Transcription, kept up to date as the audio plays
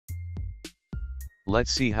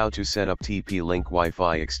Let's see how to set up TP-Link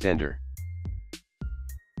Wi-Fi extender.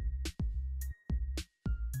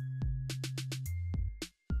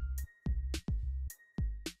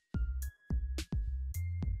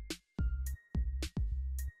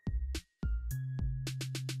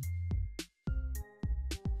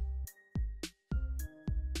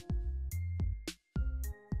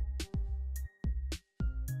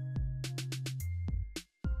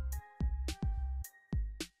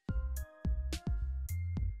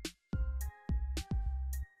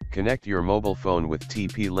 Connect your mobile phone with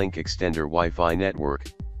TP-Link extender Wi-Fi network.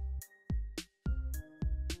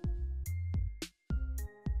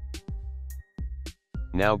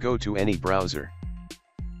 Now go to any browser.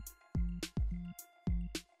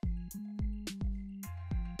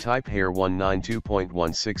 Type here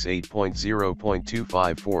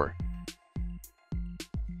 192.168.0.254.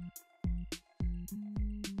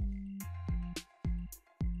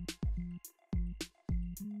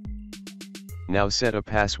 Now set a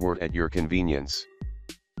password at your convenience.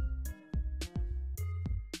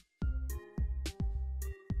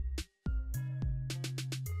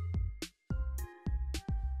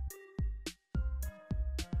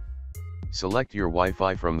 Select your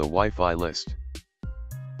Wi-Fi from the Wi-Fi list.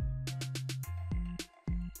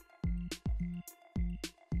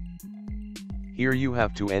 Here you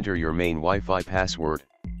have to enter your main Wi-Fi password.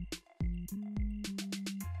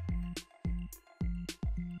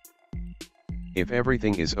 If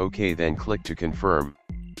everything is okay, then click to confirm.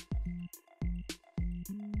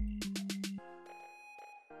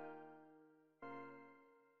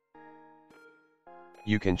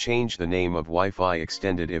 You can change the name of Wi-Fi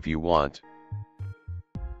extended if you want.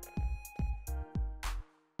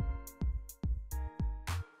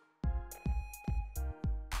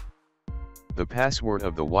 The password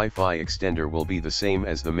of the Wi-Fi extender will be the same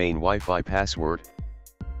as the main Wi-Fi password.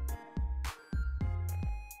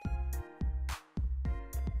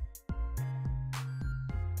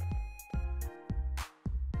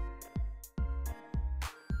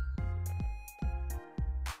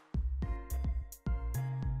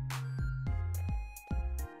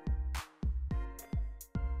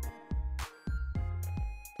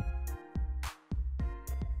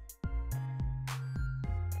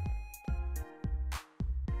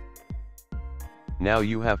 Now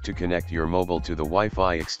you have to connect your mobile to the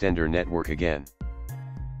Wi-Fi extender network again.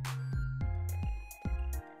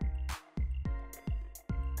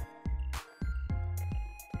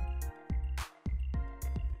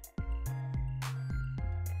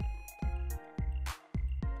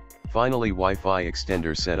 Finally, Wi-Fi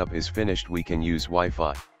extender setup is finished. We can use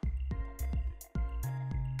Wi-Fi.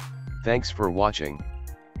 Thanks for watching.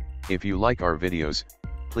 If you like our videos,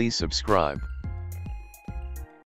 please subscribe.